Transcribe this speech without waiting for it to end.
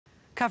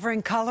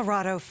Covering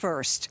Colorado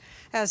first.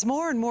 As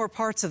more and more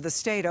parts of the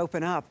state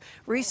open up,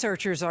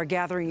 researchers are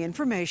gathering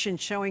information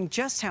showing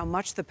just how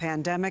much the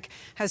pandemic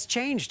has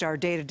changed our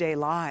day-to-day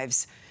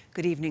lives.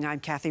 Good evening, I'm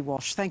Kathy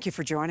Walsh. Thank you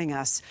for joining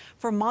us.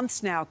 For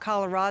months now,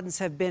 Coloradans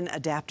have been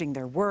adapting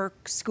their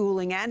work,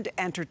 schooling, and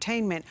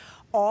entertainment,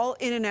 all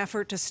in an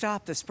effort to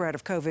stop the spread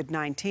of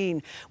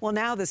COVID-19. Well,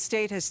 now the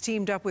state has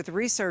teamed up with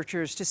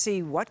researchers to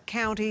see what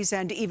counties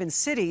and even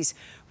cities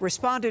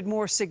responded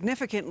more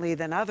significantly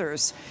than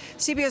others.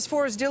 CBS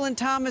 4's Dylan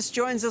Thomas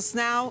joins us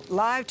now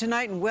live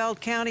tonight in Weld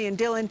County. And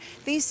Dylan,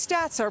 these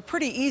stats are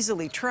pretty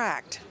easily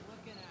tracked.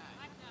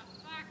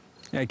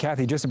 Yeah,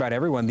 Kathy, just about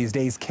everyone these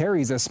days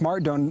carries a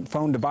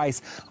smartphone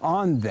device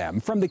on them.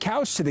 From the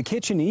couch to the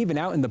kitchen and even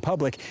out in the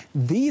public,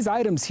 these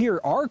items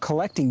here are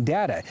collecting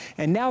data.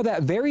 And now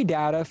that very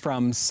data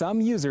from some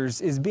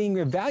users is being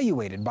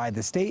evaluated by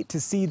the state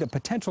to see the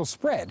potential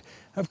spread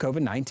of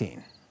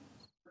COVID-19.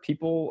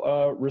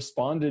 People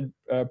responded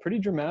pretty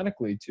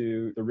dramatically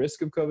to the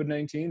risk of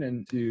COVID-19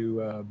 and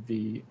to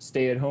the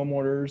stay-at-home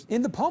orders.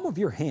 In the palm of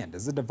your hand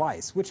is a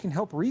device which can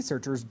help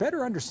researchers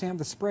better understand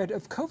the spread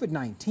of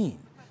COVID-19.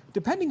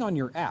 Depending on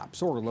your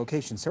apps or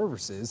location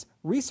services,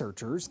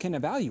 researchers can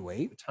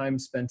evaluate time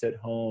spent at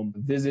home,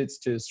 visits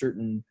to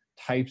certain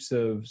types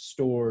of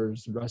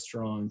stores,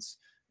 restaurants,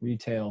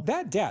 retail.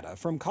 That data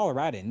from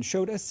Coloradans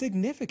showed a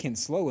significant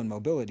slow in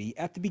mobility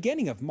at the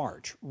beginning of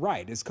March,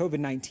 right as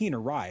COVID-19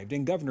 arrived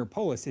and Governor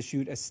Polis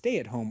issued a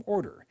stay-at-home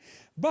order.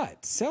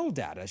 But cell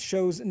data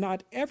shows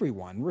not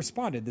everyone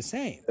responded the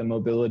same. The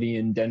mobility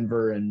in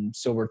Denver and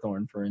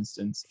Silverthorne, for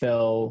instance,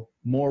 fell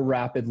more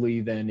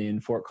rapidly than in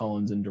Fort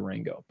Collins and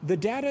Durango. The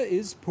data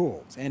is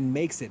pooled and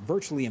makes it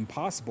virtually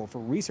impossible for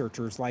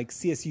researchers like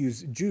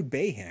CSU's Jude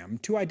Baham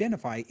to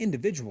identify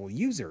individual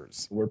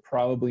users. We're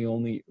probably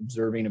only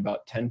observing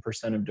about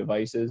 10% of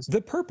devices.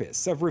 The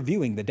purpose of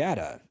reviewing the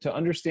data: to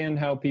understand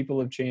how people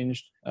have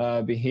changed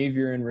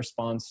behavior in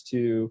response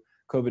to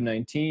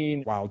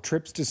COVID-19. While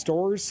trips to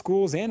stores,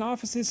 schools, and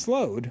offices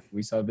slowed,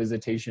 we saw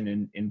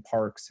visitation in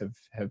parks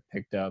have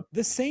picked up.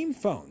 The same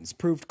phones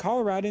proved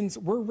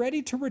Coloradans were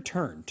ready to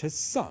return to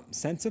some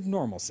sense of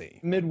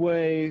normalcy.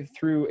 Midway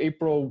through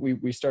April,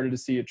 we started to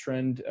see a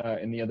trend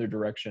in the other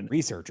direction.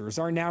 Researchers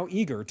are now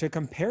eager to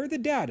compare the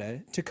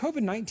data to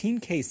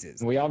COVID-19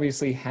 cases. We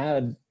obviously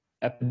had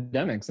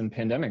epidemics and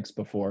pandemics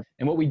before,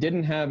 and what we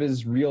didn't have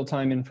is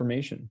real-time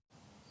information.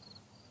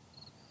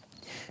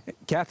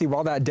 Kathy,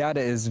 while that data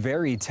is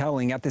very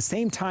telling, at the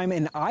same time,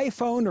 an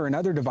iPhone or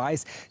another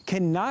device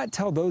cannot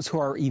tell those who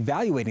are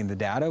evaluating the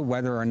data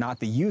whether or not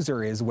the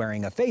user is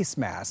wearing a face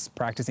mask,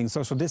 practicing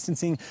social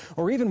distancing,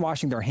 or even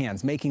washing their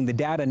hands, making the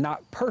data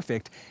not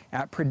perfect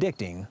at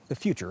predicting the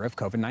future of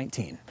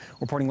COVID-19.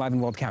 Reporting live in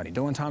Weld County,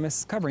 Dylan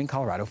Thomas, covering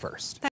Colorado First.